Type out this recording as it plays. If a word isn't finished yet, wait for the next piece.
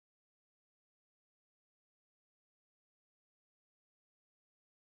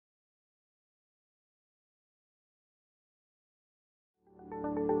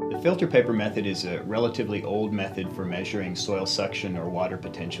filter paper method is a relatively old method for measuring soil suction or water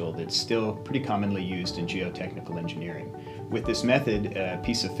potential that's still pretty commonly used in geotechnical engineering. With this method, a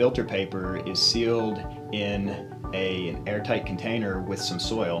piece of filter paper is sealed in an airtight container with some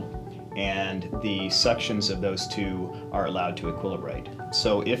soil, and the suctions of those two are allowed to equilibrate.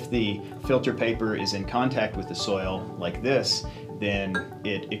 So if the filter paper is in contact with the soil like this, then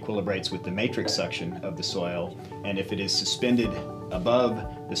it equilibrates with the matrix suction of the soil, and if it is suspended above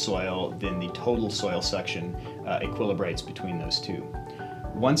the soil, then the total soil suction equilibrates between those two.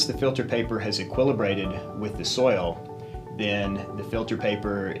 Once the filter paper has equilibrated with the soil, then the filter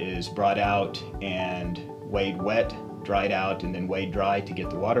paper is brought out and weighed wet, dried out, and then weighed dry to get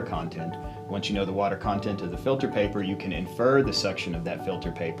the water content. Once you know the water content of the filter paper, you can infer the suction of that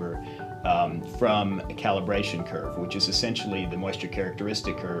filter paper from a calibration curve, which is essentially the moisture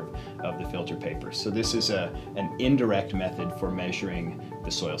characteristic curve of the filter paper. So this is an indirect method for measuring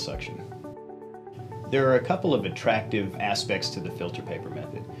the soil suction. There are a couple of attractive aspects to the filter paper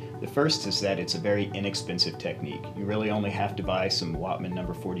method. The first is that it's a very inexpensive technique. You really only have to buy some Wattman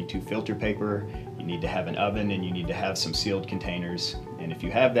number 42 filter paper, you need to have an oven, and you need to have some sealed containers. And if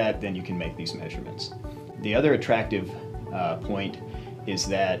you have that, then you can make these measurements. The other attractive point is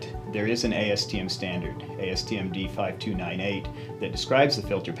that there is an ASTM standard, ASTM D5298, that describes the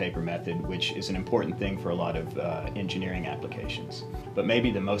filter paper method, which is an important thing for a lot of engineering applications. But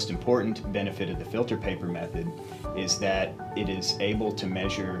maybe the most important benefit of the filter paper method is that it is able to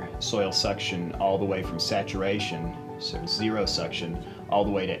measure soil suction all the way from saturation, so zero suction, all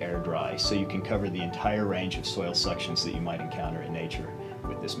the way to air dry. So you can cover the entire range of soil suctions that you might encounter in nature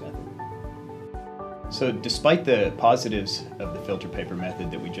with this method. So despite the positives of the filter paper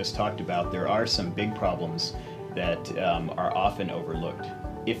method that we just talked about, there are some big problems that are often overlooked.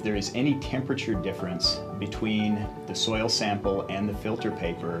 If there is any temperature difference between the soil sample and the filter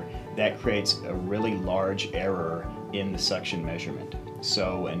paper, that creates a really large error in the suction measurement.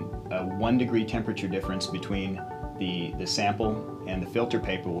 So a 1 degree temperature difference between the sample and the filter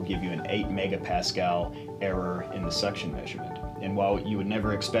paper will give you an 8 megapascal error in the suction measurement. And while you would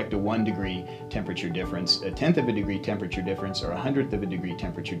never expect a 1 degree temperature difference, a 1/10 of a degree temperature difference or a 100th of a degree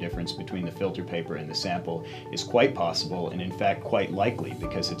temperature difference between the filter paper and the sample is quite possible, and in fact quite likely,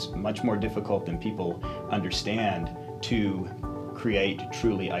 because it's much more difficult than people understand to create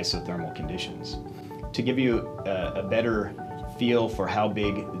truly isothermal conditions. To give you a better feel for how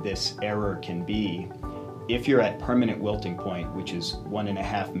big this error can be, if you're at permanent wilting point, which is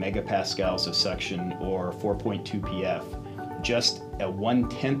 1.5 megapascals of suction or 4.2 pf, just a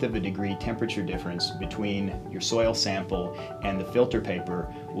 1/10 of a degree temperature difference between your soil sample and the filter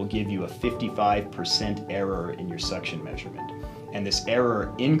paper will give you a 55% error in your suction measurement. And this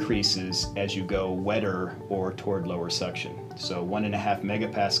error increases as you go wetter or toward lower suction. So 1.5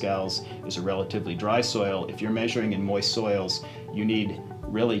 megapascals is a relatively dry soil. If you're measuring in moist soils, you need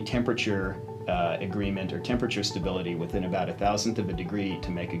really temperature agreement or temperature stability within about 1,000th of a degree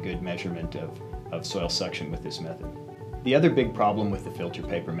to make a good measurement of soil suction with this method. The other big problem with the filter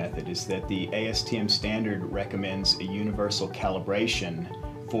paper method is that the ASTM standard recommends a universal calibration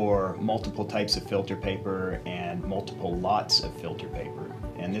for multiple types of filter paper and multiple lots of filter paper.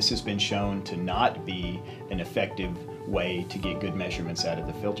 And this has been shown to not be an effective way to get good measurements out of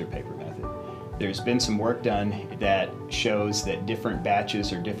the filter paper method. There's been some work done that shows that different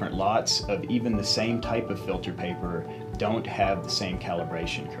batches or different lots of even the same type of filter paper don't have the same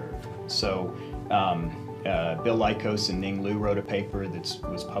calibration curve. So Bill Lykos and Ning Liu wrote a paper that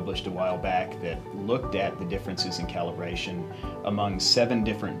was published a while back that looked at the differences in calibration among 7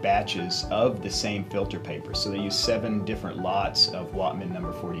 different batches of the same filter paper. So they used 7 different lots of Wattman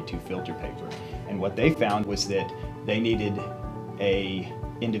number 42 filter paper. And what they found was that they needed a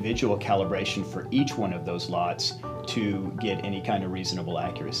individual calibration for each one of those lots to get any kind of reasonable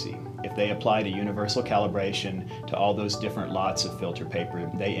accuracy. If they applied a universal calibration to all those different lots of filter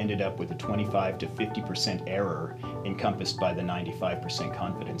paper, they ended up with a 25 to 50% error encompassed by the 95%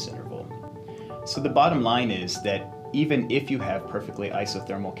 confidence interval. So the bottom line is that even if you have perfectly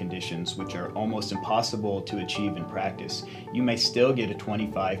isothermal conditions, which are almost impossible to achieve in practice, you may still get a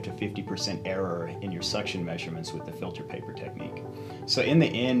 25 to 50% error in your suction measurements with the filter paper technique. So in the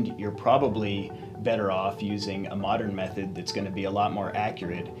end, you're probably better off using a modern method that's going to be a lot more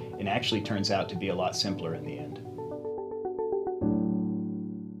accurate and actually turns out to be a lot simpler in the end.